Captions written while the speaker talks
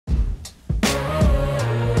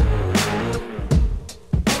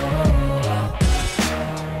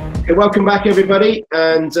Welcome back, everybody,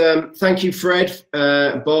 and thank you, Fred,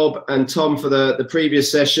 Bob, and Tom for the previous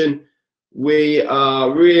session. We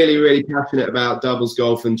are really passionate about doubles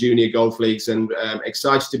golf and junior golf leagues, and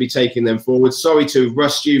excited to be taking them forward. Sorry to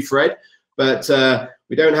rush you, Fred, but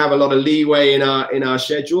we don't have a lot of leeway in our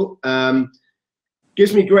schedule.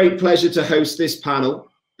 Gives me great pleasure to host this panel.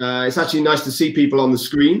 It's actually nice to see people on the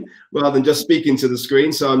screen rather than just speaking to the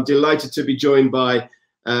screen. So I'm delighted to be joined by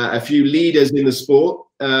a few leaders in the sport.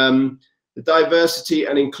 The diversity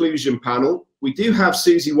and inclusion panel. We do have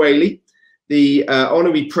Suzy Whaley, the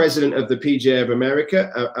honorary president of the PGA of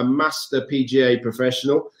America, a master PGA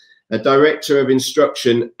professional, a director of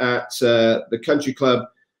instruction at the country club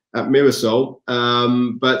at Mirasol.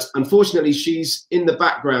 But unfortunately, she's in the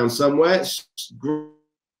background somewhere.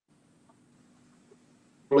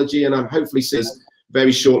 And I'm hopefully seeing us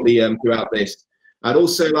very shortly throughout this. I'd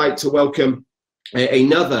also like to welcome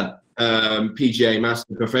another PGA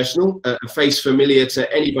Master Professional, a face familiar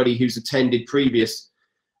to anybody who's attended previous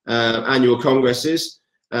annual congresses,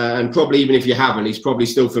 and probably even if you haven't, he's probably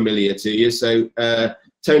still familiar to you. So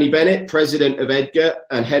Tony Bennett, President of EDGAR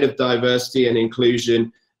and Head of Diversity and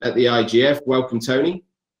Inclusion at the IGF. Welcome, Tony.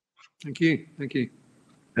 Thank you. Thank you.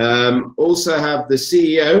 Also have the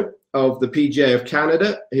CEO of the PGA of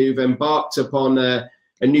Canada, who've embarked upon a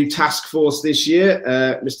new task force this year,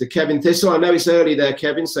 Mr. Kevin Thistle. I know it's early there,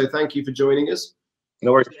 Kevin, so thank you for joining us.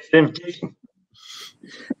 No worries, Tim.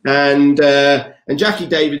 And Jackie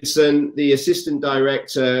Davidson, the Assistant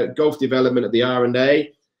Director, Golf Development at the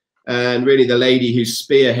R&A, and really the lady who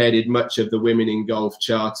spearheaded much of the Women in Golf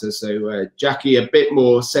Charter. So, Jackie, a bit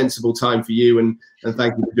more sensible time for you, and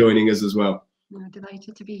thank you for joining us as well. I'm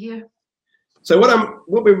delighted to be here. So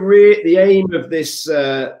the aim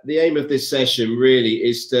of this session really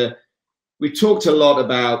is we talked a lot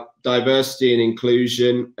about diversity and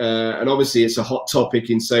inclusion, and obviously it's a hot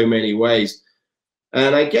topic in so many ways.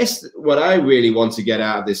 And I guess what I really want to get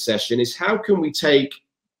out of this session is how can we take,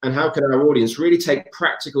 and how can our audience really take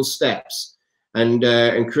practical steps and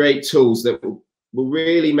create tools that will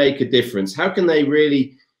really make a difference? How can they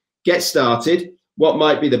really get started? What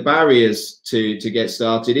might be the barriers to get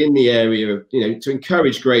started in the area of, to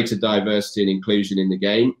encourage greater diversity and inclusion in the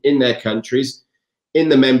game, in their countries, in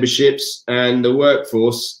the memberships and the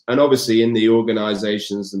workforce, and obviously in the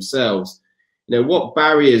organizations themselves? What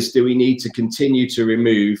barriers do we need to continue to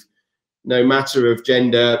remove, no matter of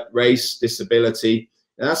gender, race, disability?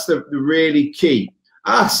 That's the really key.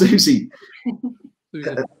 Suzy.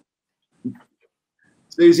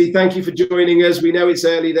 Suzy, thank you for joining us. We know it's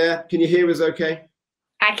early there. Can you hear us okay?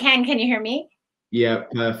 I can. Can you hear me? Yeah,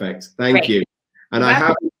 perfect. Thank you. And I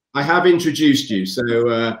have introduced you,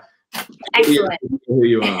 so excellent. Who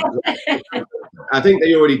you are. I think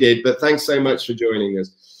they already did, but thanks so much for joining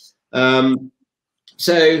us.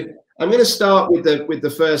 So I'm going to start with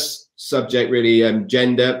the first subject, really,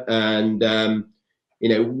 gender. And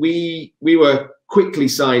we were quickly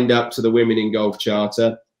signed up to the Women in Golf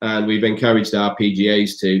Charter, and we've encouraged our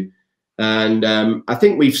PGAs to. And I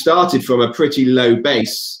think we've started from a pretty low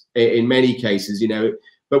base in many cases,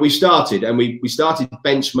 but we started, and we started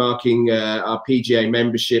benchmarking our PGA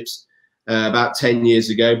memberships about 10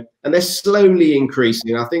 years ago, and they're slowly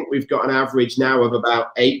increasing. I think we've got an average now of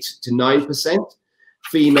about 8 to 9%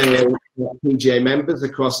 female PGA members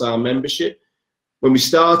across our membership. When we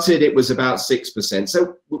started, it was about 6%.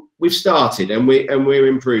 So we've started, and we're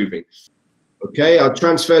improving. Okay, I'll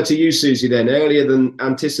transfer to you, Suzy, then, earlier than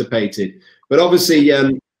anticipated. But obviously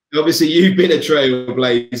you've been a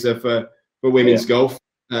trailblazer for women's golf.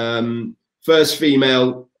 First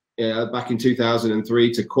female back in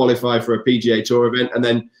 2003 to qualify for a PGA Tour event, and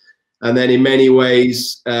then in many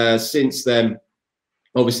ways since then,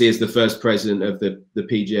 obviously as the first president of the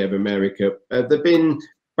PGA of America. Have there been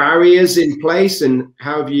barriers in place, and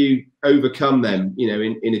how have you overcome them,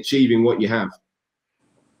 in achieving what you have?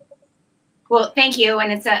 Well, thank you,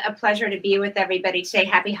 and it's a pleasure to be with everybody today.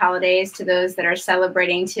 Happy holidays to those that are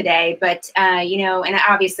celebrating today. But, and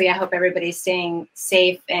obviously I hope everybody's staying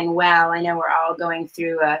safe and well. I know we're all going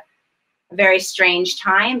through a very strange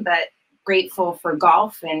time, but grateful for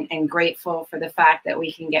golf and grateful for the fact that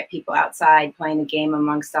we can get people outside playing the game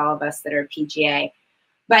amongst all of us that are PGA.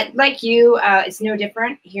 But like you, it's no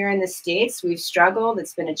different here in the States. We've struggled.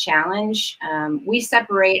 It's been a challenge. We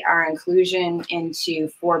separate our inclusion into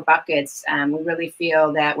 4 buckets. We really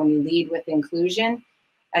feel that when you lead with inclusion,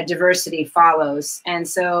 diversity follows. And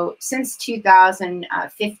so since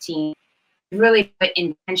 2015, we really put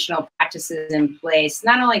intentional practices in place,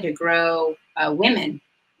 not only to grow women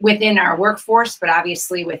within our workforce, but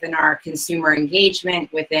obviously within our consumer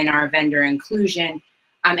engagement, within our vendor inclusion,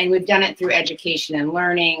 And we've done it through education and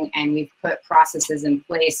learning, and we've put processes in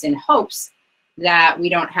place in hopes that we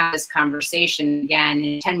don't have this conversation again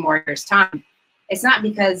in 10 more years' time. It's not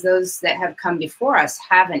because those that have come before us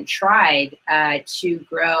haven't tried to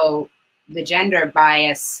grow the gender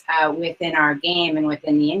bias within our game and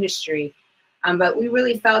within the industry. But we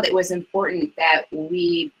really felt it was important that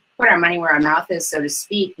we put our money where our mouth is, so to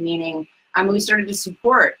speak, meaning we started to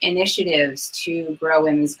support initiatives to grow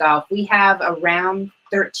women's golf. We have around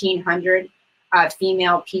 1,300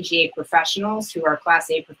 female PGA professionals who are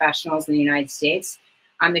Class A professionals in the United States.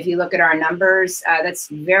 If you look at our numbers, that's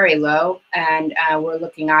very low, and we're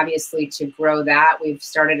looking obviously to grow that. We've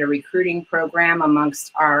started a recruiting program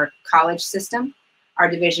amongst our college system, our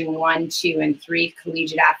Division 1, 2, and 3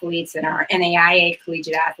 collegiate athletes, and our NAIA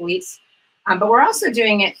collegiate athletes. But we're also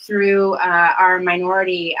doing it through our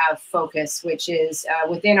minority focus, which is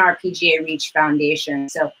within our PGA Reach Foundation.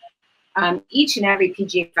 So each and every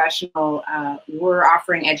PGA professional we're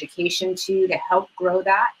offering education to help grow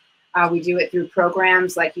that. We do it through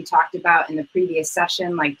programs like you talked about in the previous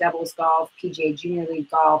session, like doubles golf, PGA Junior League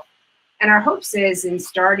golf. And our hopes is in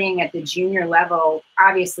starting at the junior level,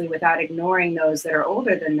 obviously without ignoring those that are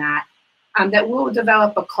older than that, that we'll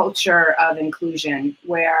develop a culture of inclusion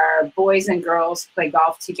where boys and girls play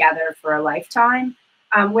golf together for a lifetime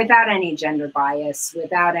without any gender bias,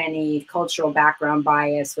 without any cultural background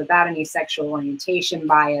bias, without any sexual orientation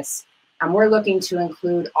bias. We're looking to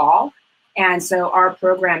include all. And so our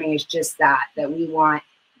programming is just that we want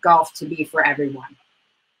golf to be for everyone.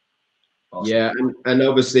 Awesome. Yeah, and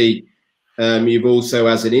obviously you've also,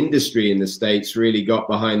 as an industry in the States, really got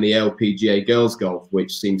behind the LPGA girls golf,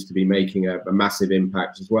 which seems to be making a massive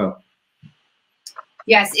impact as well.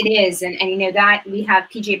 Yes, it is. And you know that we have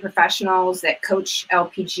PGA professionals that coach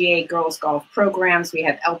LPGA girls golf programs. We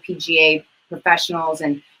have LPGA professionals.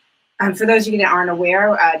 And for those of you that aren't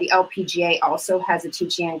aware, the LPGA also has a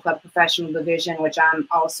teaching and club professional division, which I'm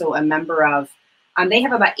also a member of. They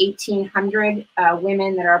have about 1,800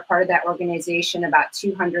 women that are a part of that organization. About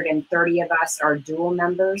 230 of us are dual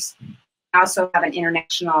members. I also have an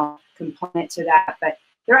international component to that, but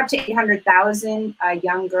they're up to 800,000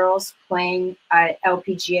 young girls playing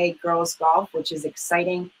LPGA girls golf, which is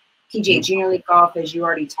exciting. PGA Junior League golf, as you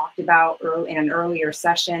already talked about in an earlier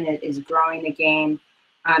session, it is growing the game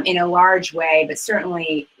in a large way, but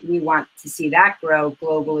certainly we want to see that grow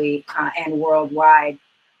globally and worldwide.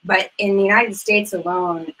 But in the United States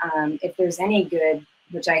alone, if there's any good,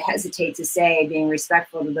 which I hesitate to say, being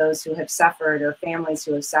respectful to those who have suffered or families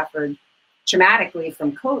who have suffered traumatically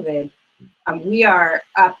from COVID, we are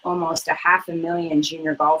up almost 500,000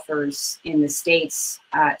 junior golfers in the States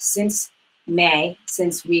since May,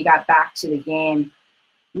 since we got back to the game.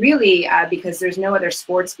 Really, because there's no other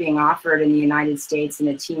sports being offered in the United States in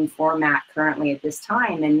a team format currently at this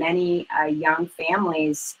time. And many young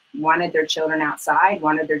families wanted their children outside,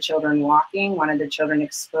 wanted their children walking, wanted their children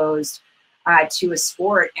exposed to a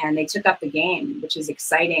sport, and they took up the game, which is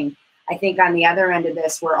exciting. I think on the other end of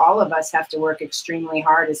this, where all of us have to work extremely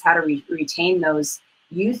hard, is how to retain those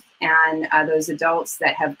youth and those adults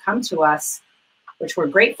that have come to us, which we're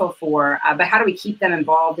grateful for, but how do we keep them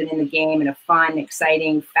involved and in the game in a fun,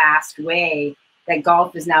 exciting, fast way that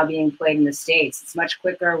golf is now being played in the States? It's much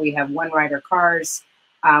quicker. We have one-rider cars.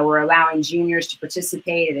 We're allowing juniors to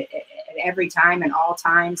participate at every time and all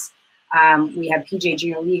times. We have PGA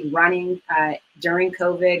Junior League running during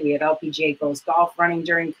COVID. We have LPGA Girls Golf running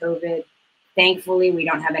during COVID. Thankfully, we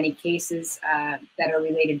don't have any cases that are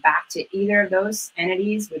related back to either of those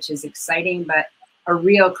entities, which is exciting, but a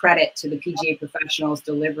real credit to the PGA professionals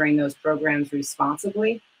delivering those programs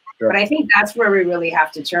responsibly. Sure. But I think that's where we really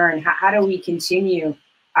have to turn. How do we continue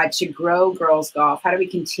to grow girls golf? How do we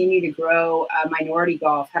continue to grow minority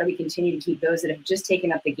golf? How do we continue to keep those that have just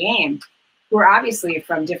taken up the game, who are obviously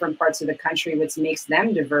from different parts of the country, which makes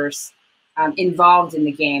them diverse, involved in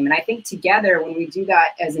the game? And I think together, when we do that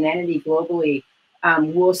as an entity globally,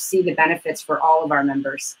 we'll see the benefits for all of our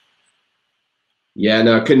members. Yeah,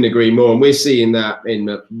 no, I couldn't agree more. And we're seeing that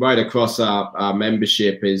right across our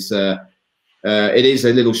membership is it is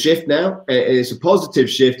a little shift now. It's a positive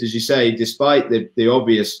shift, as you say, despite the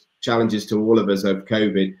obvious challenges to all of us of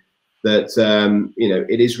COVID, that you know,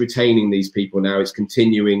 it is retaining these people now. It's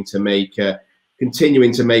continuing to make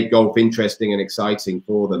golf interesting and exciting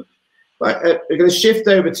for them. But we're going to shift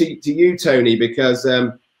over to you, Tony, because I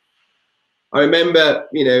remember,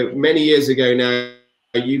 you know, many years ago now,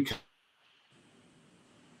 you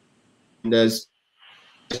was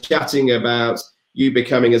chatting about you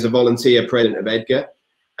becoming as a volunteer president of Edgar,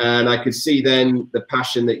 and I could see then the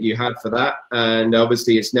passion that you had for that, and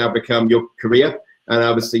obviously it's now become your career, and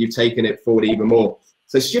obviously you've taken it forward even more.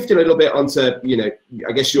 So shifting a little bit onto, you know,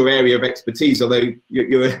 I guess your area of expertise, although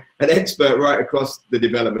you're an expert right across the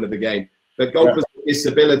development of the game. But golfers with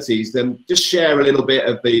disabilities, then just share a little bit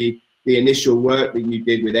of the initial work that you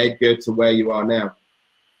did with Edgar to where you are now.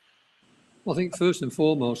 Well, I think first and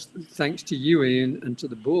foremost, thanks to you, Ian, and to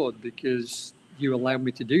the board, because you allowed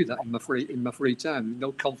me to do that in my free time.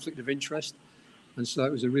 No conflict of interest, and so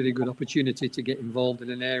it was a really good opportunity to get involved in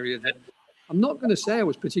an area that I'm not going to say I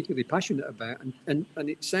was particularly passionate about, and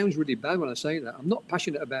it sounds really bad when I say that. I'm not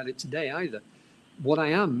passionate about it today either. What I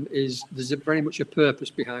am is there's very much a purpose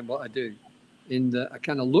behind what I do. In that I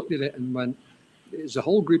kind of looked at it and went, there's a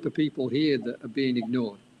whole group of people here that are being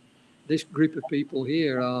ignored. This group of people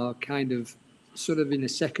here are kind of sort of in a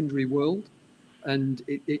secondary world, and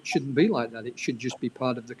it shouldn't be like that. It should just be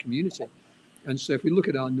part of the community. And so if we look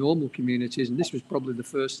at our normal communities, and this was probably the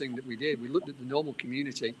first thing that we did, we looked at the normal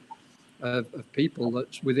community of people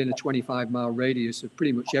that's within a 25-mile radius of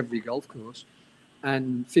pretty much every golf course.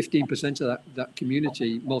 And 15% of that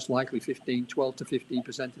community, most likely 12 to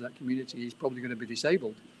 15% of that community is probably going to be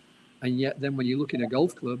disabled. And yet then when you look in a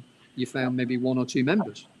golf club, you found maybe 1 or 2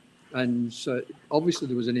 members. And so obviously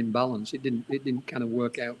there was an imbalance. It didn't kind of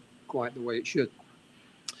work out quite the way it should.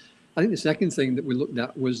 I think the second thing that we looked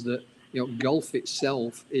at was that, you know, golf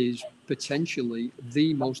itself is potentially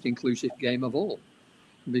the most inclusive game of all.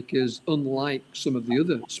 Because unlike some of the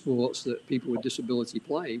other sports that people with disability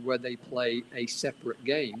play, where they play a separate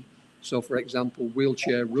game, so for example,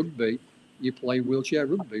 wheelchair rugby, you play wheelchair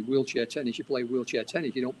rugby, wheelchair tennis, you play wheelchair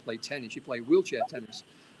tennis, you don't play tennis, you play wheelchair tennis.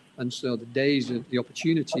 And so the days of the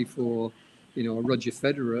opportunity for, you know, a Roger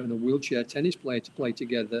Federer and a wheelchair tennis player to play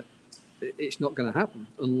together, it's not going to happen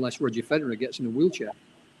unless Roger Federer gets in a wheelchair.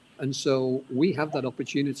 And so we have that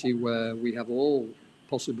opportunity where we have all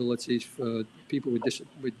possibilities for people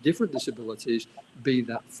with different disabilities, be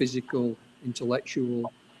that physical,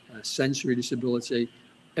 intellectual, sensory disability.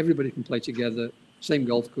 Everybody can play together, same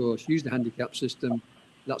golf course, use the handicap system.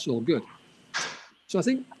 That's all good. So I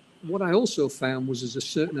think what I also found was there's a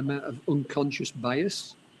certain amount of unconscious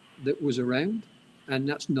bias that was around, and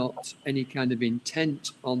that's not any kind of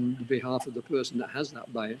intent on behalf of the person that has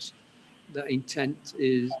that bias. That intent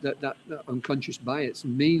is that unconscious bias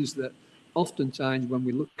means that oftentimes when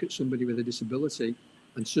we look at somebody with a disability,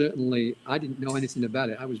 and certainly I didn't know anything about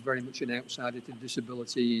it. I was very much an outsider to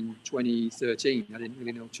disability in 2013. I didn't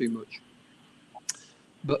really know too much.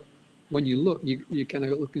 But when you look, you kind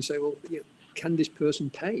of look and say, well, you know, can this person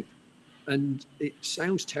pay? And it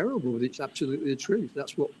sounds terrible, but it's absolutely the truth.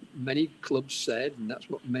 That's what many clubs said, and that's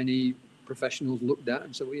what many professionals looked at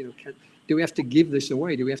and said, well, you know, do we have to give this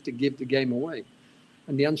away? Do we have to give the game away?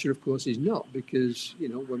 And the answer, of course, is not, because, you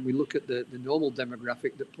know, when we look at the normal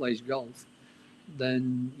demographic that plays golf,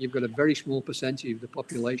 then you've got a very small percentage of the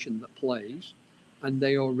population that plays, and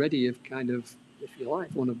they already have kind of, if you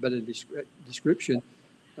like, for want of a better description,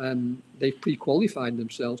 they've pre-qualified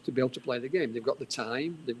themselves to be able to play the game. They've got the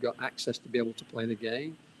time, they've got access to be able to play the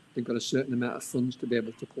game, they've got a certain amount of funds to be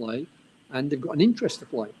able to play, and they've got an interest to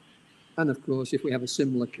play. And of course, if we have a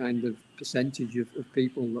similar kind of percentage of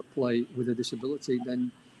people that play with a disability,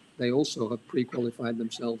 then they also have pre-qualified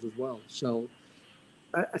themselves as well. So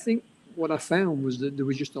I think what I found was that there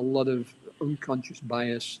was just a lot of unconscious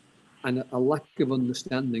bias and a lack of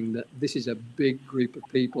understanding that this is a big group of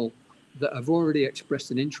people that have already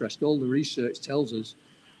expressed an interest. All the research tells us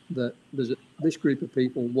that this group of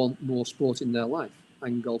people want more sport in their life,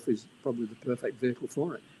 and golf is probably the perfect vehicle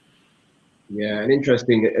for it. Yeah, and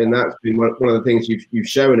interesting, and that's been one of the things you've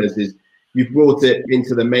shown us is you've brought it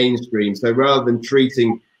into the mainstream. So rather than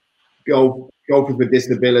treating golfers with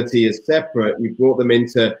disability as separate, you've brought them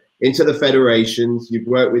into the federations. You've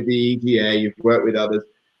worked with the EGA, you've worked with others.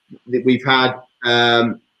 We've had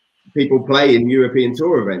people play in European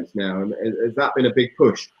Tour events now, and has that been a big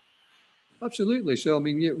push? Absolutely. So I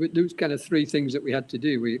mean, yeah, there was kind of 3 things that we had to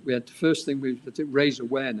do. We had the first thing, we had to raise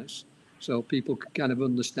awareness, so people could kind of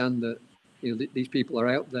understand that, you know, these people are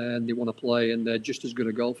out there and they want to play, and they're just as good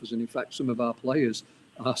at golfers. And in fact, some of our players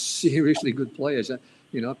are seriously good players.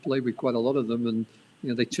 You know, I've played with quite a lot of them, and, you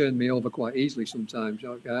know, they turn me over quite easily sometimes.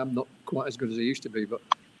 I'm not quite as good as I used to be, but,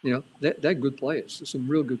 you know, they're good players. There's some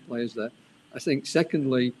real good players there. I think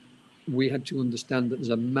secondly, we had to understand that there's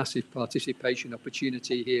a massive participation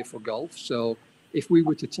opportunity here for golf. So if we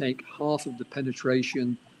were to take half of the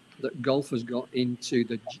penetration that golf has got into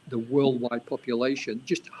the worldwide population,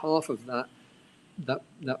 just half of that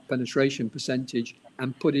penetration percentage,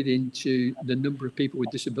 and put it into the number of people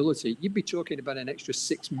with disability, you'd be talking about an extra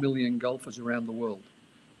 6 million golfers around the world.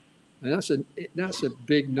 And that's a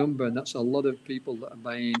big number, and that's a lot of people that are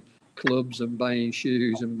buying clubs and buying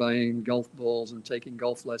shoes and buying golf balls and taking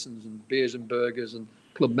golf lessons and beers and burgers and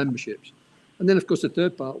club memberships. And then, of course, the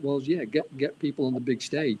third part was, get people on the big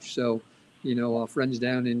stage. So, our friends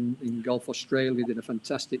down in Golf Australia did a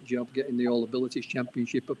fantastic job getting the All Abilities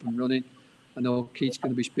Championship up and running. I know Keith's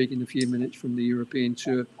going to be speaking in a few minutes from the European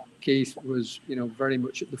Tour. Keith was, very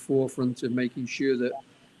much at the forefront of making sure that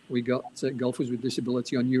we got golfers with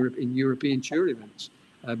disability in European Tour events.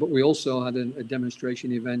 But we also had a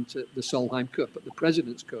demonstration event at the Solheim Cup, at the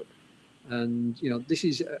President's Cup. And,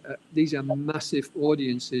 these are massive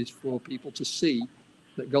audiences for people to see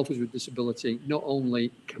that golfers with disability not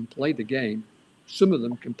only can play the game, some of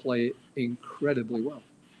them can play it incredibly well.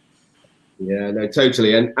 Yeah, no,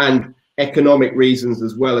 totally. And economic reasons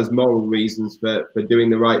as well as moral reasons for doing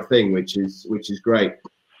the right thing, which is great.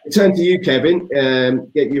 Turn to you, Kevin,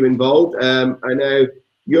 get you involved. I know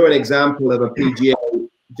you're an example of a PGA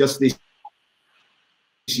just this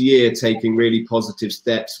year taking really positive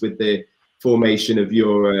steps with the formation of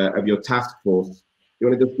your task force. You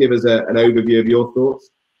want to just give us an overview of your thoughts?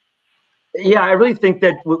 Yeah, I really think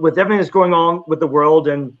that with everything that's going on with the world,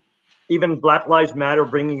 and even Black Lives Matter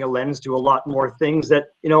bringing a lens to a lot more things, that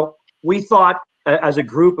we thought as a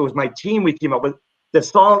group, it was my team, we came up with that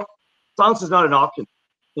silence is not an option.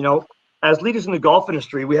 As leaders in the golf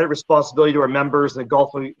industry, we had a responsibility to our members and the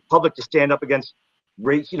golf public to stand up against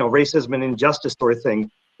racism and injustice sort of thing.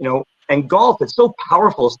 And golf, it's so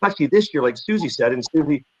powerful, especially this year, like Suzy said. And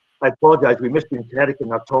Suzy, I apologize, we missed you in Connecticut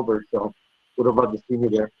in October, so would have loved to see you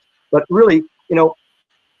there. But really,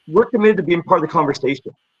 we're committed to being part of the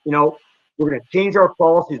conversation. We're going to change our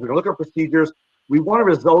policies. We're going to look at procedures. We want a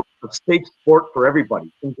result of safe sport for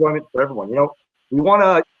everybody, enjoyment for everyone. We want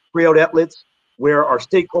to create outlets where our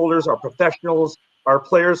stakeholders, our professionals, our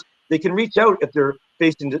players, they can reach out if they're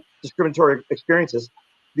facing discriminatory experiences.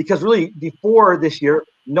 Because really, before this year,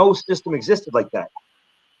 no system existed like that.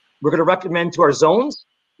 We're going to recommend to our zones,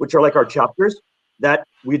 which are like our chapters, that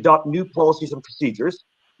we adopt new policies and procedures.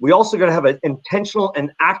 We also going to have an intentional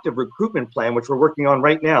and active recruitment plan, which we're working on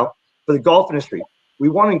right now for the golf industry. We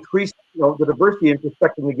want to increase the diversity and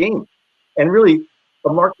respect in the game. And really,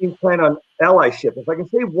 a marketing plan on allyship. If I can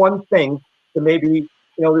say one thing to maybe,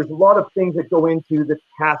 there's a lot of things that go into the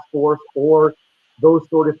task force or those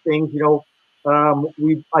sort of things.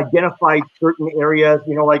 We've identified certain areas,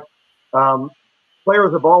 like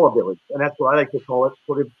players of all abilities, and that's what I like to call it,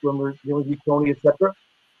 sort of when we're dealing with Tony, etc.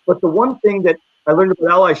 But the one thing that I learned about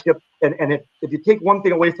allyship, and if you take one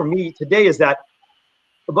thing away from me today, is that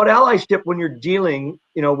about allyship, when you're dealing,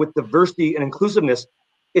 with diversity and inclusiveness,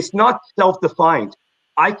 it's not self-defined.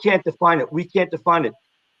 I can't define it. We can't define it.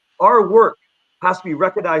 Our work has to be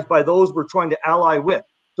recognized by those we're trying to ally with.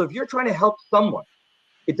 So if you're trying to help someone,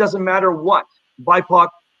 it doesn't matter what, BIPOC,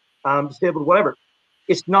 disabled, whatever,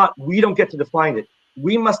 it's not, we don't get to define it.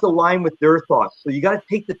 We must align with their thoughts. So you got to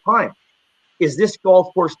take the time. Is this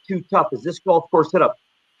golf course too tough? Is this golf course set up?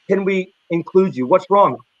 Can we include you? What's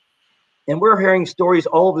wrong? And we're hearing stories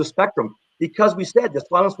all over the spectrum because we said this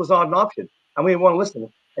silence was not an option and we didn't want to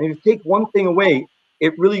listen. And if you take one thing away,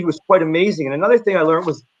 it really was quite amazing. And another thing I learned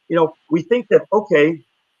was, we think that, okay,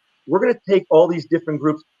 we're going to take all these different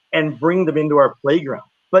groups and bring them into our playground.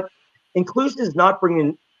 But inclusion is not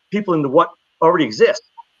bringing people into what already exists.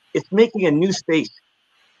 It's making a new space.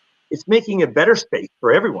 It's making a better space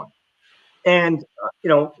for everyone. And,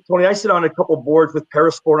 Tony, I sit on a couple boards with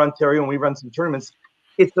Parasport Ontario and we run some tournaments.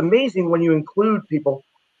 It's amazing when you include people,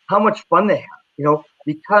 how much fun they have,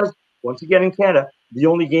 because once again in Canada, the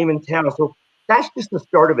only game in town. So that's just the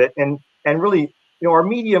start of it. And really, our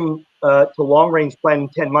medium to long range plan in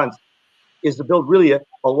 10 months is to build really a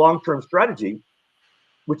long-term strategy,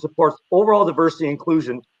 which supports overall diversity and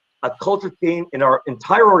inclusion, a culture change in our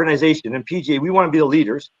entire organization. And PGA, we want to be the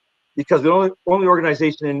leaders because we're the only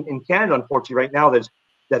organization in Canada, unfortunately, right now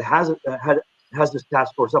that has this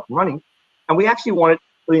task force up and running. And we actually want it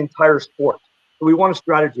for the entire sport. So we want a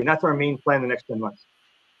strategy, and that's our main plan in the next 10 months.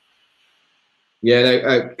 Yeah,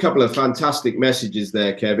 a couple of fantastic messages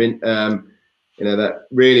there, Kevin. That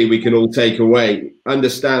really we can all take away.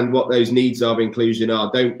 Understand what those needs of inclusion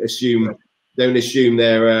are. Don't assume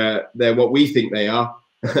they're what we think they are.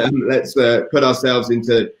 Let's put ourselves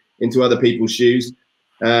into other people's shoes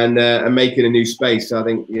and make it a new space. So I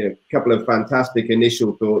think a couple of fantastic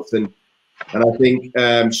initial thoughts, and I think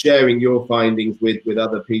sharing your findings with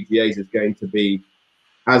other PGAs is going to be,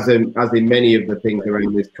 as in many of the things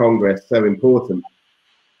around this Congress, so important.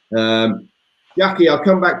 Jackie, I'll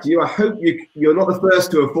come back to you. I hope you're not the first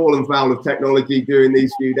to have fallen foul of technology during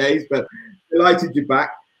these few days, but delighted you're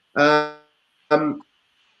back. I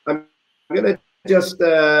going to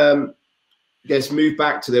just move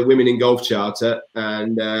back to the Women in Golf Charter,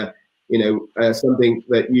 and something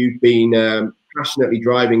that you've been passionately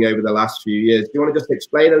driving over the last few years. Do you want to just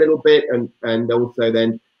explain a little bit, and also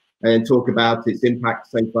then talk about its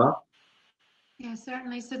impact so far? Yeah,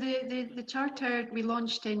 certainly. So the charter we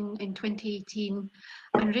launched in 2018,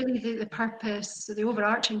 and really the purpose, the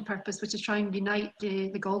overarching purpose, was to try and unite the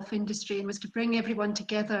golf industry, and was to bring everyone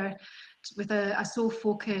together with a sole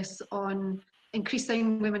focus on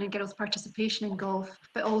increasing women and girls' participation in golf,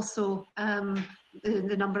 but also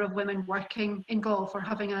the number of women working in golf or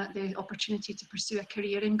having the opportunity to pursue a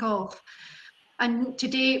career in golf. And to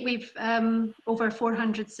date, we've over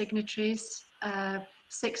 400 signatories,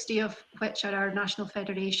 60 of which are our national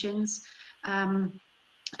federations,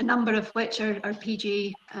 a number of which are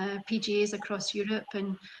PGAs across Europe,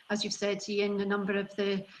 and as you've said, Ian, a number of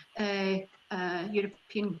the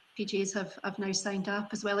European PGAs have now signed up,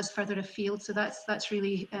 as well as further afield. So that's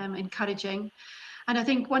really encouraging. And I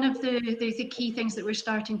think one of the key things that we're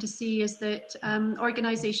starting to see is that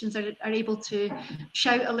organisations are able to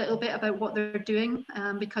shout a little bit about what they're doing,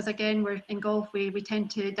 because again, we're in golf, we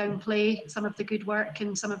tend to downplay some of the good work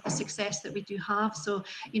and some of the success that we do have. So,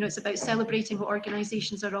 it's about celebrating what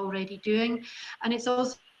organisations are already doing. And it's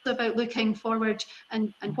also about looking forward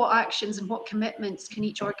and what actions and what commitments can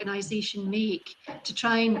each organisation make to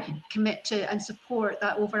try and commit to and support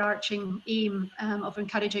that overarching aim of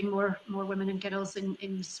encouraging more women and girls in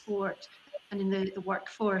the sport and in the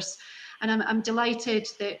workforce. And I'm delighted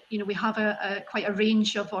that we have quite a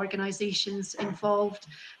range of organisations involved,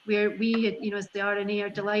 where we as the RNA are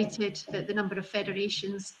delighted that the number of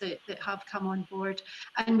federations that have come on board,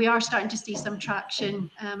 and we are starting to see some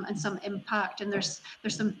traction and some impact, and there's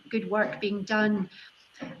some good work being done.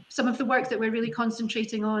 Some of the work that we're really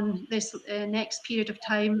concentrating on this next period of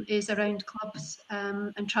time is around clubs,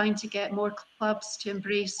 and trying to get more clubs to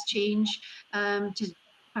embrace change, to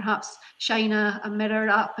perhaps shine a mirror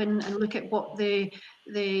up and look at what they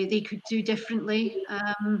could do differently.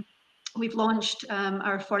 We've launched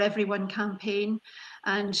our For Everyone campaign,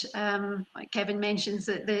 and Kevin mentions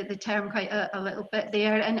the term quite a little bit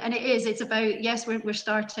there, and it's about, yes, we're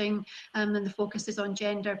starting and the focus is on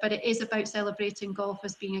gender, but it is about celebrating golf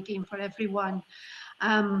as being a game for everyone.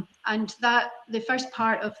 And that the first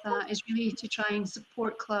part of that is really to try and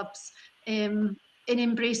support clubs in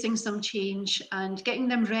embracing some change and getting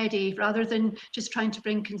them ready, rather than just trying to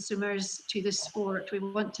bring consumers to the sport. We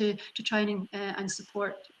want to try and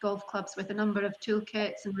support golf clubs with a number of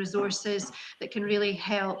toolkits and resources that can really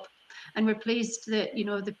help. And we're pleased that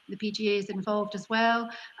the PGA is involved as well,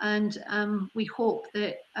 and we hope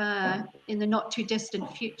that in the not too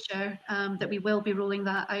distant future that we will be rolling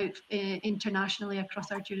that out internationally across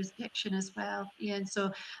our jurisdiction as well. Yeah, and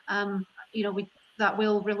so that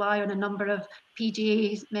will rely on a number of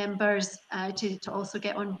PGA members to also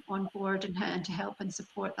get on board and to help and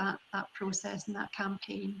support that process and that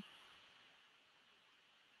campaign.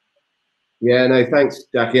 Yeah, no, thanks,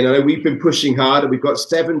 Jackie. And I know we've been pushing hard, and we've got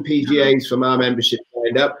 7 PGAs from our membership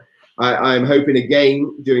signed up. I'm hoping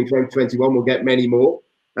again during 2021 we'll get many more.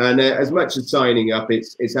 And as much as signing up,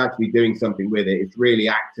 it's actually doing something with it. It's really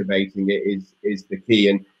activating it is the key.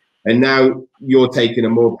 And now you're taking a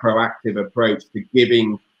more proactive approach to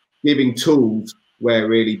giving tools where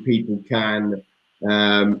really people can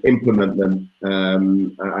implement them.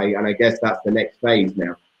 And I guess that's the next phase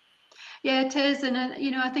now. Yeah, it is, and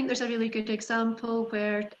I think there's a really good example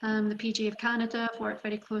where the PGA of Canada have worked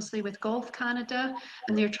very closely with Golf Canada,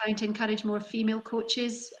 and they're trying to encourage more female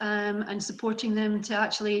coaches and supporting them to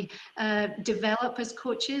actually develop as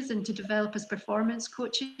coaches and to develop as performance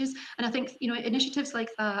coaches. And I think initiatives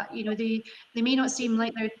like that, they may not seem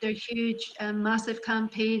like they're huge, massive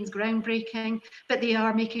campaigns, groundbreaking, but they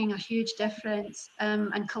are making a huge difference.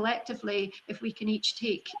 And collectively, if we can each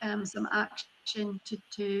take some action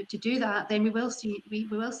to do that, then we will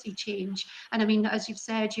see change. And I mean, as you've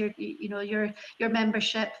said, your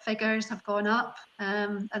membership figures have gone up,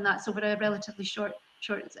 and that's over a relatively short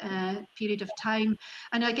period of time.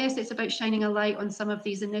 And I guess it's about shining a light on some of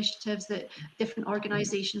these initiatives that different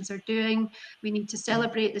organisations are doing. We need to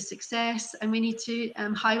celebrate the success, and we need to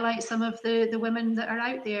highlight some of the women that are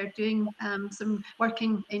out there doing some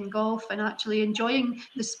working in golf and actually enjoying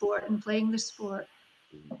the sport and playing the sport.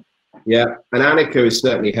 Yeah, and Annika is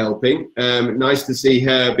certainly helping. Nice to see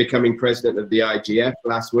her becoming president of the IGF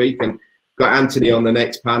last week, and got Anthony on the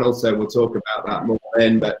next panel, so we'll talk about that more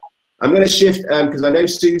then. But I'm going to shift because I know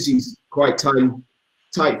Suzy's quite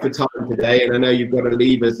tight for time today, and I know you've got to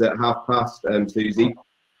leave us at 5:30, Suzy.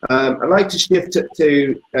 I'd like to shift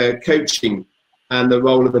to coaching and the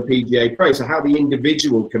role of the PGA Pro. So how the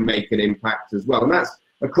individual can make an impact as well. And that's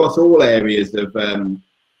across all areas of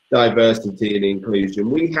diversity and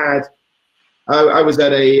inclusion. We had, I was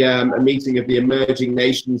at a meeting of the emerging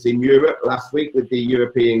nations in Europe last week with the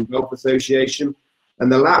European Golf Association,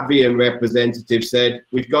 and the Latvian representative said,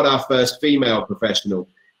 we've got our first female professional.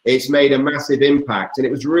 It's made a massive impact, and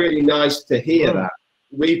it was really nice to hear that.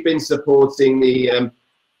 We've been supporting the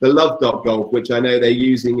Love.Golf, which I know they're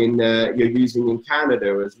using in you're using in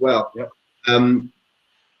Canada as well. Yep.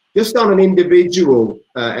 Just on an individual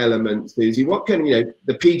element, Suzy, what can the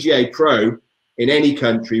PGA Pro in any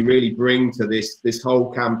country really bring to this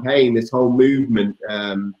whole campaign, this whole movement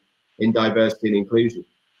in diversity and inclusion?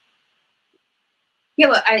 Yeah,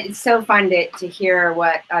 look, it's so fun to hear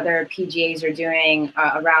what other PGAs are doing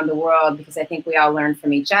around the world, because I think we all learn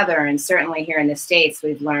from each other. And certainly here in the States,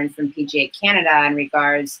 we've learned from PGA Canada in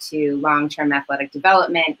regards to long-term athletic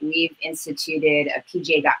development. We've instituted a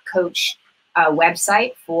PGA.coach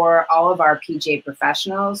website for all of our PGA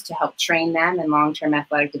professionals to help train them in long-term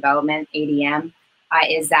athletic development. ADM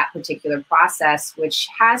is that particular process, which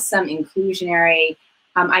has some inclusionary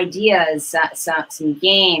ideas, some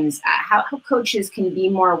games, how coaches can be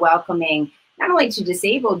more welcoming, not only to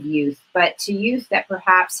disabled youth, but to youth that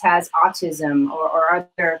perhaps has autism or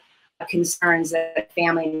other concerns that a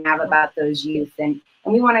family have about those youth. And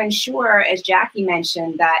we want to ensure, as Jackie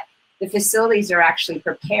mentioned, that the facilities are actually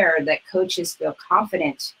prepared, that coaches feel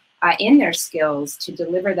confident in their skills to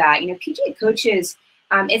deliver that. PGA coaches,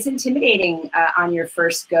 it's intimidating on your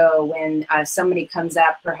first go when somebody comes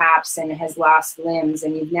up perhaps and has lost limbs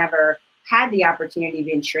and you've never had the opportunity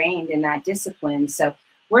to be trained in that discipline. So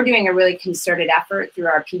we're doing a really concerted effort through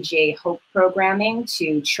our PGA Hope programming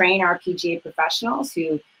to train our PGA professionals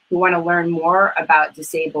who want to learn more about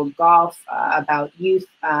disabled golf, about youth,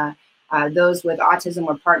 those with autism.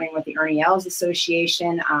 We're partnering with the Ernie Els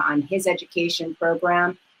Association on his education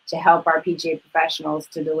program to help our PGA professionals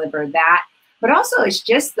to deliver that. But also it's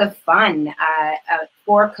just the fun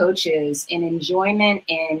for coaches and enjoyment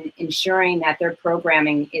in ensuring that their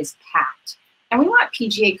programming is packed. And we want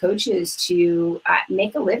PGA coaches to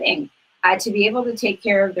make a living, to be able to take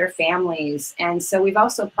care of their families. And so we've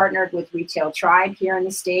also partnered with Retail Tribe here in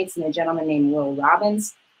the States and a gentleman named Will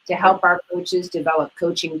Robbins to help our coaches develop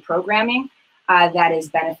coaching programming that is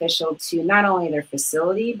beneficial to not only their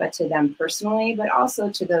facility, but to them personally, but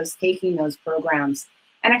also to those taking those programs.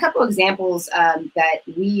 And a couple examples that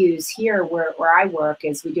we use here where I work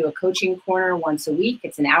is we do a coaching corner once a week.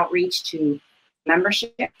 It's an outreach to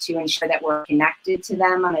membership to ensure that we're connected to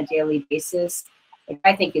them on a daily basis. What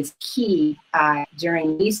I think is key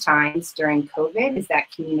during these times, during COVID, is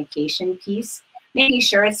that communication piece, making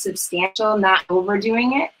sure it's substantial, not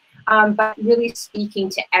overdoing it, but really speaking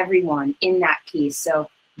to everyone in that piece. So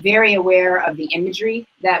very aware of the imagery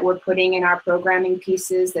that we're putting in our programming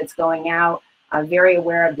pieces that's going out. Very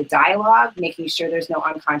aware of the dialogue, making sure there's no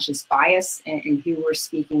unconscious bias in who we're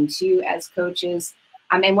speaking to as coaches.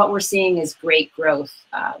 And what we're seeing is great growth.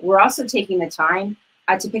 We're also taking the time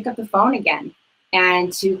to pick up the phone again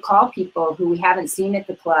and to call people who we haven't seen at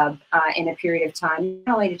the club in a period of time,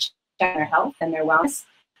 not only to check their health and their wellness,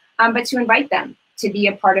 but to invite them to be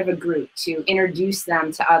a part of a group, to introduce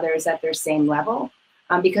them to others at their same level.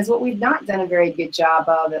 Because what we've not done a very good job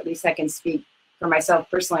of, at least I can speak for myself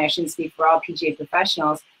personally, I shouldn't speak for all PGA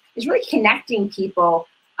professionals, is really connecting people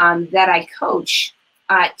that I coach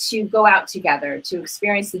to go out together, to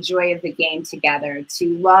experience the joy of the game together,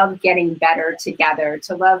 to love getting better together,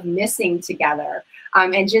 to love missing together,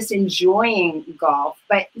 and just enjoying golf.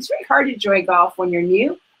 But it's very hard to enjoy golf when you're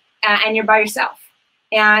new and you're by yourself.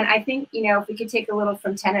 And I think, if we could take a little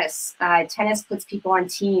from tennis, tennis puts people on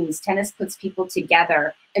teams. Tennis puts people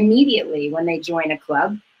together immediately when they join a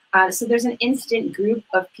club. So there's an instant group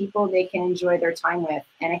of people they can enjoy their time with.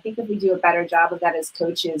 And I think if we do a better job of that as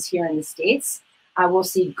coaches here in the States, we'll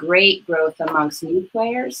see great growth amongst new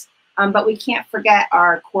players. But we can't forget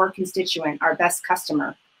our core constituent, our best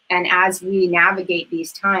customer. And as we navigate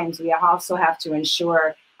these times, we also have to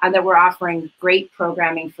ensure that we're offering great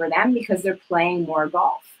programming for them because they're playing more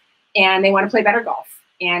golf and they want to play better golf.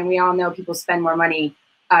 And we all know people spend more money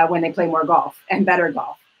when they play more golf and better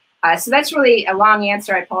golf. So that's really a long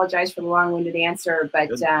answer. I apologize for the long-winded answer, but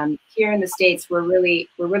here in the States, we're really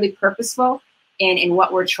purposeful in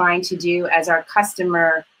what we're trying to do as our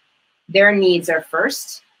customer. Their needs are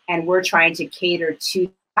first, and we're trying to cater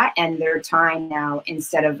to that and their time now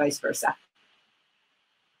instead of vice versa.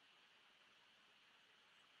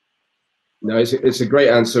 No, it's a great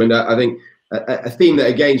answer, and I think a theme that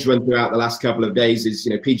again's run throughout the last couple of days is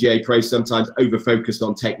PGA pros sometimes over-focused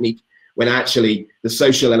on technique, when actually the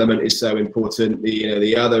social element is so important.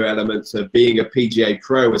 The other elements of being a PGA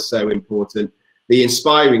pro are so important. The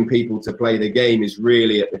inspiring people to play the game is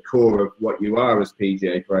really at the core of what you are as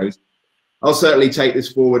PGA pros. I'll certainly take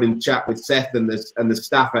this forward and chat with Seth and the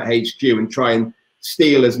staff at HQ and try and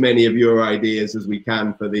steal as many of your ideas as we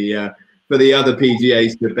can for the other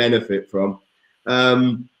PGAs to benefit from.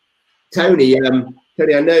 Tony, I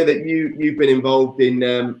know that you've been involved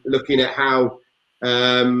in looking at how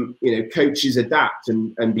coaches adapt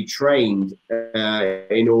and be trained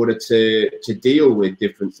in order to deal with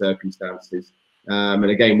different circumstances. And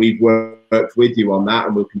again, we've worked with you on that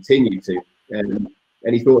and we'll continue to.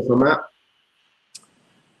 Any thoughts on that?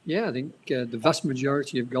 Yeah, I think the vast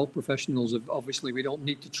majority of golf professionals, obviously, we don't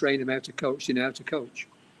need to train them how to coach, you know how to coach.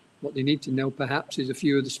 What they need to know perhaps is a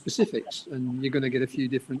few of the specifics, and you're going to get a few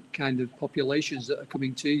different kind of populations that are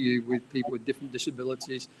coming to you with people with different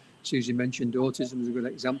disabilities. Susie mentioned autism is a good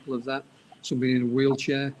example of that. Somebody in a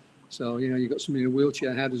wheelchair. So, you've got somebody in a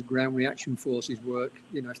wheelchair, how does ground reaction forces work?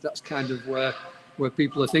 If that's kind of where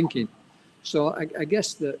people are thinking. So I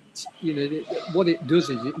guess that, what it does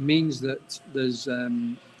is it means that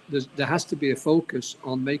there has to be a focus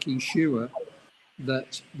on making sure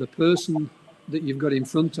that the person that you've got in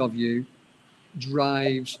front of you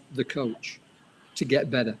drives the coach to get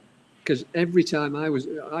better. Because every time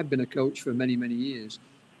I've been a coach for many, many years,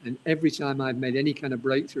 and every time I've made any kind of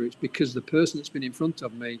breakthrough, it's because the person that's been in front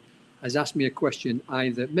of me has asked me a question,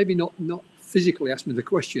 either maybe not physically asked me the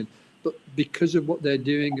question, but because of what they're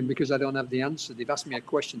doing and because I don't have the answer, they've asked me a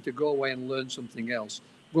question to go away and learn something else,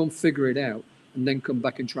 go and figure it out, and then come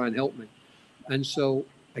back and try and help me. And so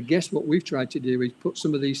I guess what we've tried to do is put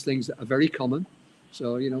some of these things that are very common.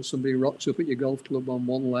 So, somebody rocks up at your golf club on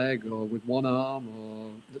one leg or with one arm, or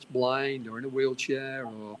that's blind or in a wheelchair,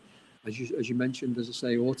 or as you mentioned, as I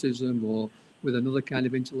say, autism, or with another kind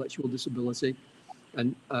of intellectual disability,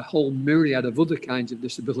 and a whole myriad of other kinds of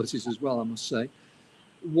disabilities as well, I must say.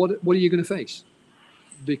 What are you going to face?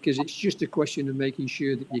 Because it's just a question of making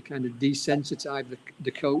sure that you kind of desensitize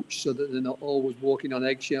the coach so that they're not always walking on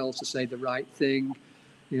eggshells to say the right thing.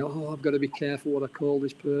 I've got to be careful what I call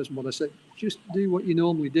this person, what I say. Just do what you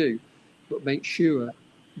normally do, but make sure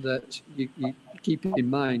that you keep in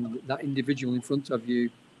mind that individual in front of you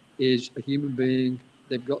is a human being.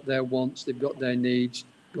 They've got their wants, they've got their needs.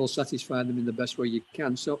 Go satisfy them in the best way you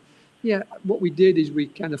can. So, yeah, what we did is we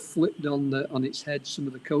kind of flipped on its head some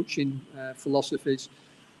of the coaching philosophies,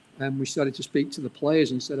 and we started to speak to the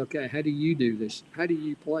players and said, okay, how do you do this? How do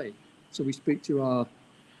you play? So we speak to our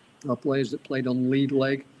players that played on lead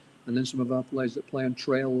leg, and then some of our players that play on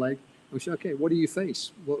trail leg. And we said, okay, what do you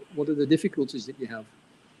face? What are the difficulties that you have?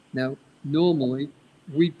 Now, normally,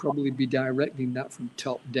 we'd probably be directing that from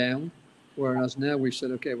top down, whereas now we've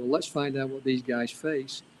said, okay, well, let's find out what these guys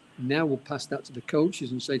face. Now we'll pass that to the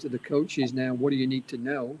coaches and say to the coaches, now, what do you need to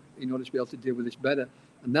know in order to be able to deal with this better?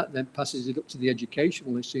 And that then passes it up to the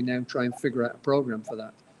educationalists who now try and figure out a program for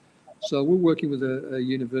that. So we're working with a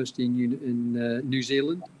university in New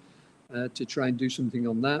Zealand to try and do something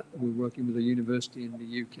on that. We're working with a university in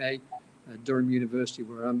the UK, Durham University,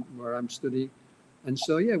 where I'm studying. And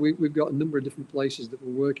so, yeah, we've got a number of different places that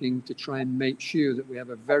we're working to try and make sure that we have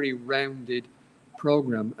a very rounded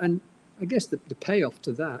program. And I guess the payoff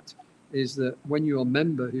to that is that when your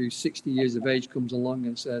member who's 60 years of age comes along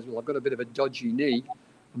and says, well, I've got a bit of a dodgy knee,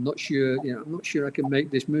 I'm not sure I can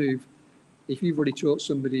make this move. If you've already taught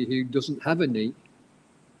somebody who doesn't have a knee,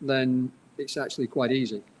 then it's actually quite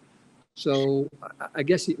easy. So I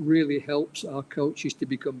guess it really helps our coaches to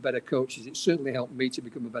become better coaches. It certainly helped me to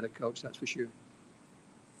become a better coach, that's for sure.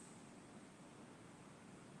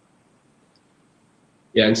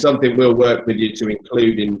 Yeah, and something we'll work with you to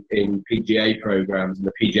include in PGA programs and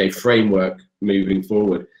the PGA framework moving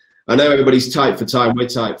forward. I know everybody's tight for time. We're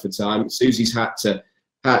tight for time. Susie's had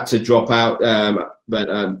to drop out,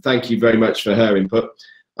 but thank you very much for her input.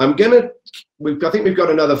 I think we've got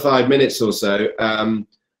another 5 minutes or so, and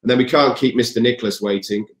then we can't keep Mr. Nicholas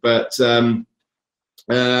waiting. But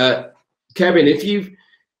Kevin, if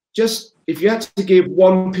you had to give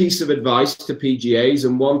one piece of advice to PGAs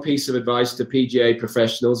and one piece of advice to PGA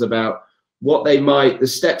professionals about the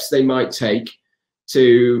steps they might take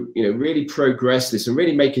to, really progress this and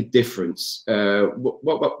really make a difference,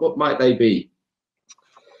 what might they be?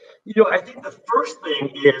 I think the first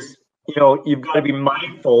thing is, you've got to be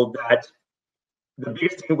mindful that the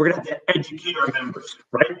biggest thing, we're going to have to educate our members,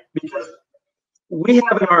 right? Because we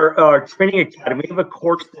have in our training academy, we have a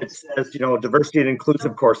course that says, diversity and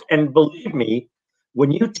inclusive course. And believe me,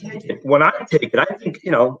 when I take it, I think,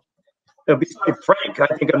 besides Frank, I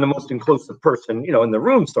think I'm the most inclusive person, in the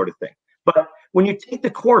room, sort of thing. But when you take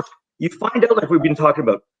the course, you find out, like we've been talking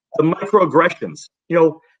about, the microaggressions, you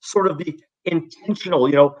know, sort of the intentional,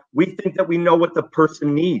 you know, we think that we know what the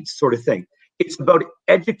person needs sort of thing. It's about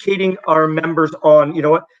educating our members on, you know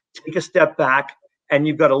what, take a step back and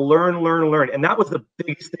you've got to learn. And that was the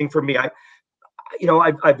biggest thing for me. You know,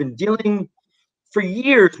 I've been dealing for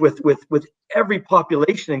years with every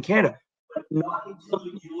population in Canada, but not until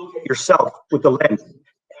you look at yourself with the lens.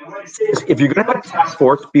 And what I say is, if you're going to have a task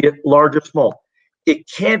force, be it large or small, it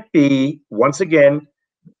can't be, once again,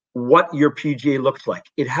 what your PGA looks like.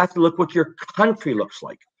 It has to look what your country looks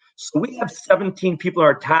like. So we have 17 people in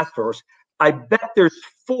our task force. I bet there's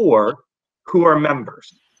 4 who are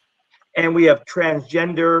members. And we have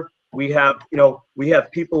transgender, we have, you know, we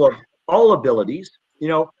have people of all abilities, you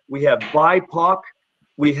know, we have BIPOC,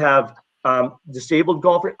 we have disabled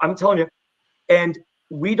golfers. I'm telling you, and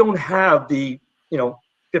we don't have the, you know,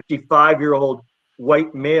 55-year-old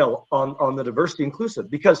white male on the diversity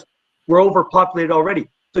inclusive, because we're overpopulated already.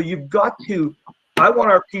 So you've got to, I want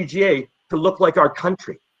our PGA to look like our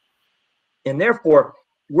country. And therefore,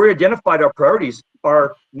 we're identified our priorities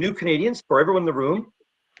are new Canadians. For everyone in the room,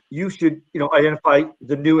 you should, you know, identify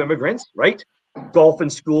the new immigrants, right? Golf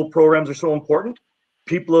and school programs are so important.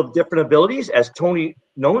 People of different abilities, as Tony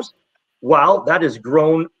knows, wow, that has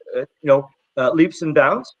grown, you know, leaps and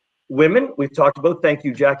bounds. Women, we've talked about, thank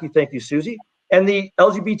you, Jackie, thank you, Susie. And the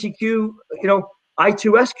LGBTQ, you know,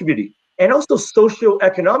 I2S community, and also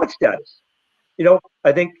socioeconomic status. You know,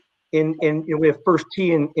 I think you know, we have first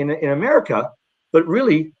tee in America, but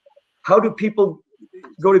really, how do people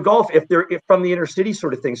go to golf if they're from the inner city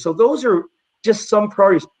sort of thing? So those are just some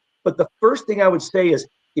priorities. But the first thing I would say is,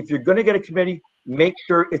 if you're going to get a committee, make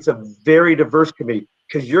sure it's a very diverse committee,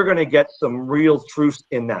 because you're going to get some real truths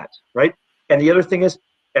in that, right? And the other thing is,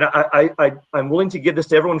 and I'm willing to give this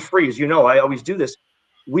to everyone free, as you know, I always do this.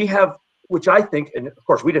 We have, which I think, and of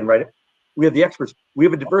course we didn't write it, we have the experts. We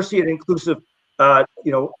have a diversity and inclusive,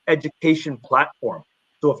 you know, education platform.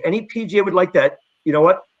 So if any PGA would like that, you know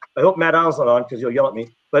what? I hope Matt Allen's not on, because he'll yell at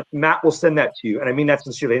me, but Matt will send that to you, and I mean that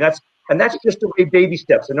sincerely. And that's just the way, baby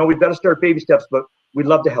steps. I know we've got to start baby steps, but we'd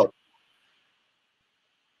love to help.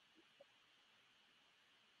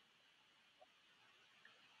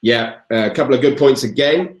 Yeah, a couple of good points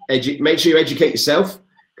again. Make sure you educate yourself,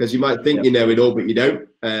 because you might think you know it all, but you don't.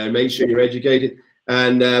 Make sure you're educated,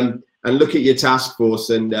 and look at your task force,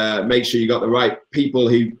 and make sure you got the right people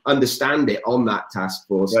who understand it on that task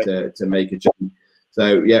force, right, to make a change.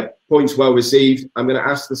 So yeah, points well received. I'm going to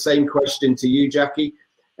ask the same question to you, Jackie.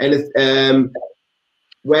 And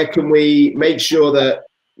where can we make sure that,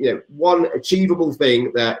 you know, one achievable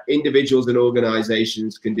thing that individuals and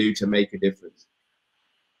organizations can do to make a difference?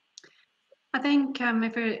 I think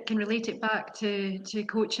if we can relate it back to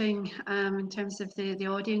coaching in terms of the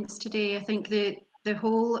audience today, I think the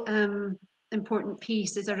whole important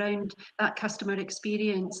piece is around that customer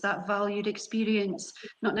experience, that valued experience,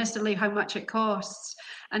 not necessarily how much it costs.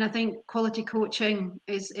 And I think quality coaching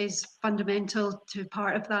is fundamental to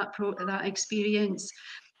part of that experience.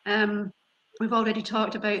 We've already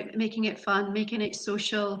talked about making it fun, making it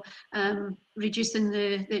social, reducing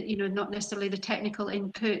the you know, not necessarily the technical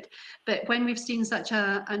input. But when we've seen such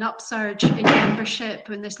an upsurge in membership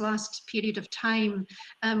in this last period of time,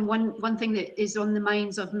 one thing that is on the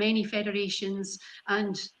minds of many federations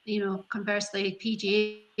and, you know, conversely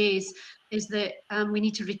PGAs, is that we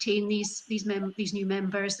need to retain these new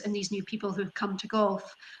members and these new people who have come to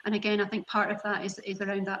golf. And again, I think part of that is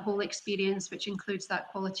around that whole experience, which includes that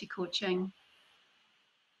quality coaching.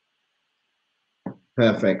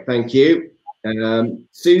 Perfect, thank you.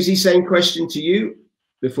 Susie, same question to you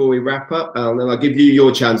before we wrap up, and then I'll give you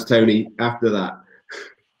your chance, Tony, after that.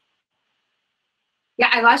 Yeah,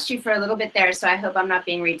 I lost you for a little bit there, so I hope I'm not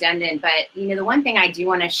being redundant. But, you know, the one thing I do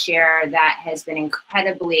want to share that has been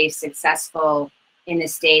incredibly successful in the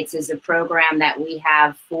States is a program that we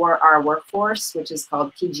have for our workforce, which is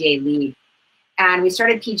called PGA Lead. And we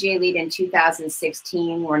started PGA Lead in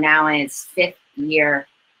 2016. We're now in its 5th year.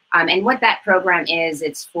 And what that program is,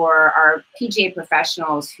 it's for our PGA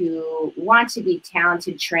professionals who want to be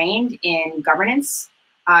talented, trained in governance,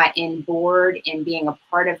 in board, in being a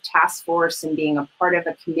part of task force, and being a part of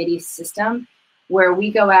a committee system, where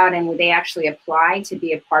we go out and they actually apply to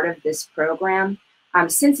be a part of this program.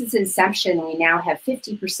 Since its inception, we now have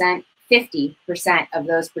 50% of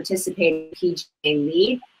those participating in PGA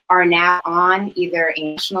Lead are now on either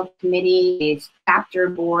a national committee, a chapter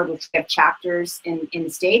board, which we have chapters in the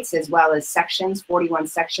States, as well as sections, 41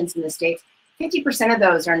 sections in the States. 50% of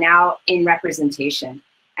those are now in representation.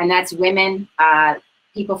 And that's women,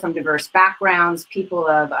 people from diverse backgrounds, people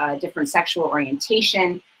of different sexual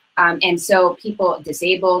orientation, and so people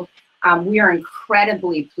disabled. We are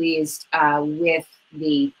incredibly pleased with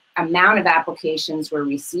the amount of applications we're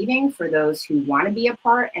receiving for those who want to be a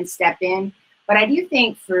part and step in. But I do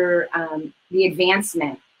think for the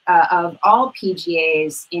advancement of all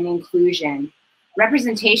PGAs in inclusion,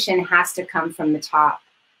 representation has to come from the top.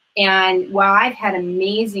 And while I've had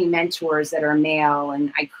amazing mentors that are male,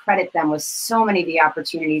 and I credit them with so many of the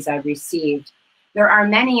opportunities I've received, there are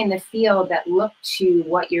many in the field that look to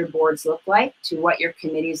what your boards look like, to what your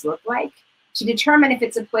committees look like, to determine if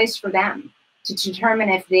it's a place for them, to determine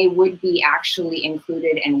if they would be actually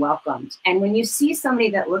included and welcomed. And when you see somebody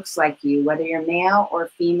that looks like you, whether you're male or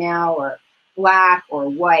female or Black or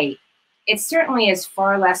white, it certainly is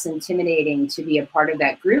far less intimidating to be a part of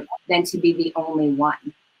that group than to be the only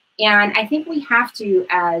one. And I think we have to,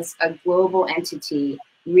 as a global entity,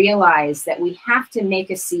 realize that we have to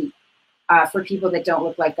make a seat for people that don't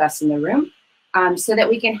look like us in the room, so that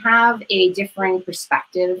we can have a differing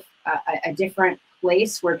perspective, a different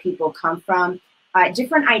place where people come from,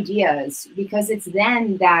 different ideas, because it's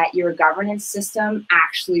then that your governance system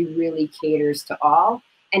actually really caters to all,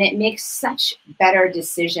 and it makes such better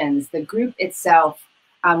decisions. The group itself,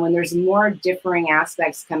 when there's more differing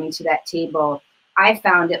aspects coming to that table, I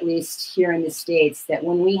found, at least here in the States, that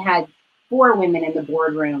when we had 4 women in the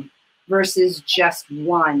boardroom versus just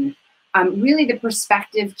 1, really the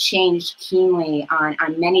perspective changed keenly on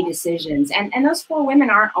many decisions. And those 4 women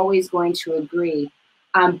aren't always going to agree,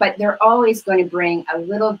 but they're always going to bring a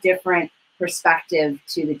little different perspective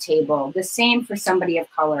to the table. The same for somebody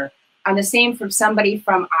of color, and the same for somebody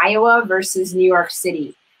from Iowa versus New York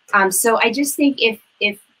City. So I just think if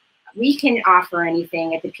we can offer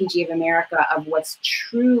anything at the PGA of America of what's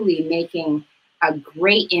truly making a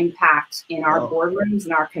great impact in our boardrooms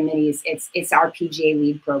and our committees, it's our PGA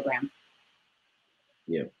Lead program.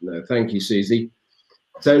 Yeah, no, thank you, Suzy.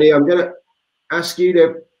 Tony, I'm going to ask you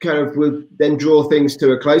to kind of then draw things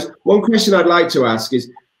to a close. One question I'd like to ask is,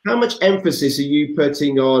 how much emphasis are you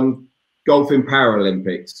putting on golf in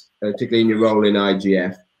Paralympics, particularly in your role in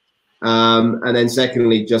IGF? And then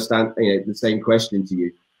secondly, just the same question to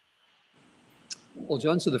you. Well,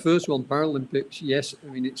 to answer the first one, Paralympics, yes.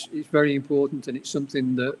 I mean, it's very important, and it's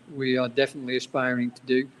something that we are definitely aspiring to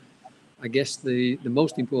do. I guess the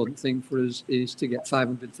most important thing for us is to get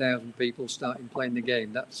 500,000 people starting playing the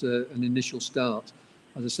game. That's an initial start.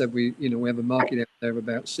 As I said, we have a market out there of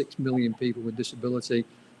about 6 million people with disability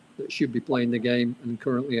that should be playing the game and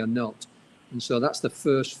currently are not. And so that's the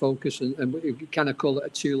first focus, and we kind of call it a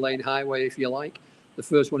 2-lane highway, if you like. The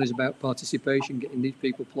first one is about participation, getting these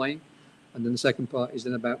people playing. And then the second part is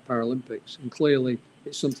then about Paralympics. And clearly,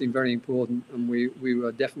 it's something very important, and we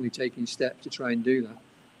were definitely taking steps to try and do that.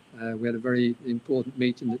 We had a very important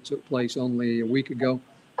meeting that took place only a week ago,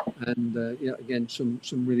 and again, some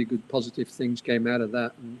really good positive things came out of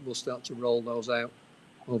that, and we'll start to roll those out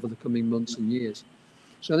over the coming months and years.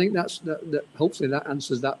 So I think that hopefully that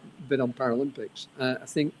answers that bit on Paralympics. I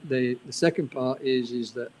think the second part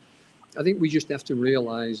is that I think we just have to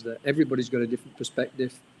realise that everybody's got a different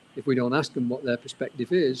perspective. If we don't ask them what their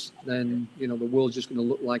perspective is, then the world's just going to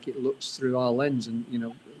look like it looks through our lens. And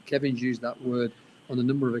Kevin's used that word on a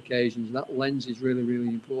number of occasions. That lens is really, really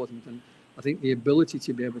important. And I think the ability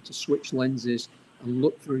to be able to switch lenses and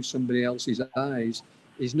look through somebody else's eyes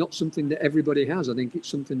is not something that everybody has. I think it's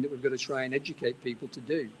something that we've got to try and educate people to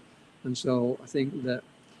do. And so I think that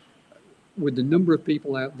with the number of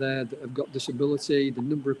people out there that have got disability, the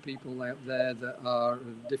number of people out there that are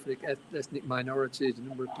of different ethnic minorities, the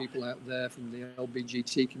number of people out there from the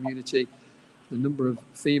LGBT community, the number of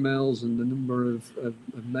females and the number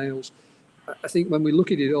of males, I think when we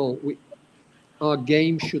look at it all, our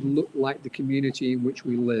game should look like the community in which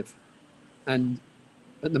we live. And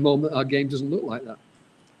at the moment, our game doesn't look like that.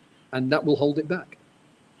 And that will hold it back.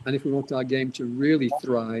 And if we want our game to really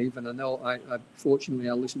thrive, and I know fortunately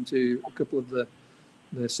I listened to a couple of the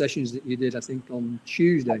sessions that you did, I think on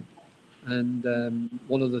Tuesday, and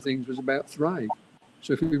one of the things was about thrive.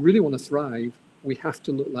 So if we really want to thrive, we have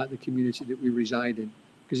to look like the community that we reside in,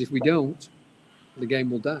 because if we don't, the game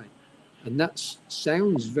will die. And that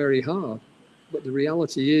sounds very hard, but the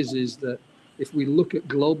reality is that if we look at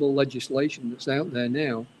global legislation that's out there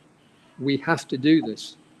now, we have to do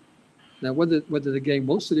this. Now, whether the game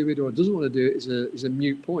wants to do it or doesn't want to do it is a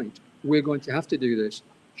moot point. We're going to have to do this.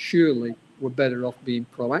 Surely we're better off being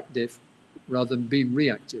proactive rather than being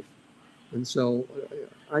reactive. And so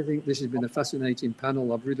I think this has been a fascinating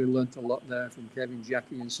panel. I've really learned a lot there from Kevin,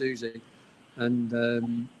 Jackie and Suzy.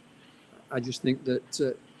 And I just think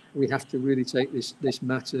that we have to really take this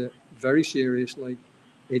matter very seriously.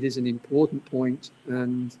 It is an important point,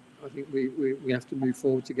 and I think we have to move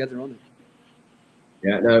forward together on it.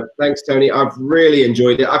 Yeah, no, thanks, Tony. I've really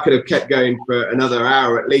enjoyed it. I could have kept going for another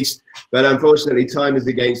hour at least, but unfortunately time is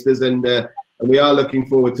against us, and we are looking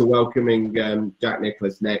forward to welcoming Jack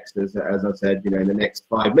Nicklaus next, as I said, in the next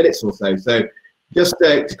 5 minutes or so. So just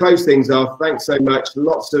to close things off, thanks so much.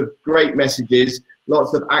 Lots of great messages,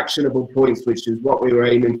 lots of actionable points, which is what we were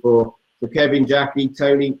aiming for. So Kevin, Jackie,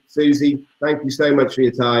 Tony, Susie, thank you so much for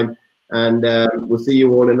your time, and we'll see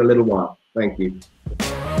you all in a little while. Thank you.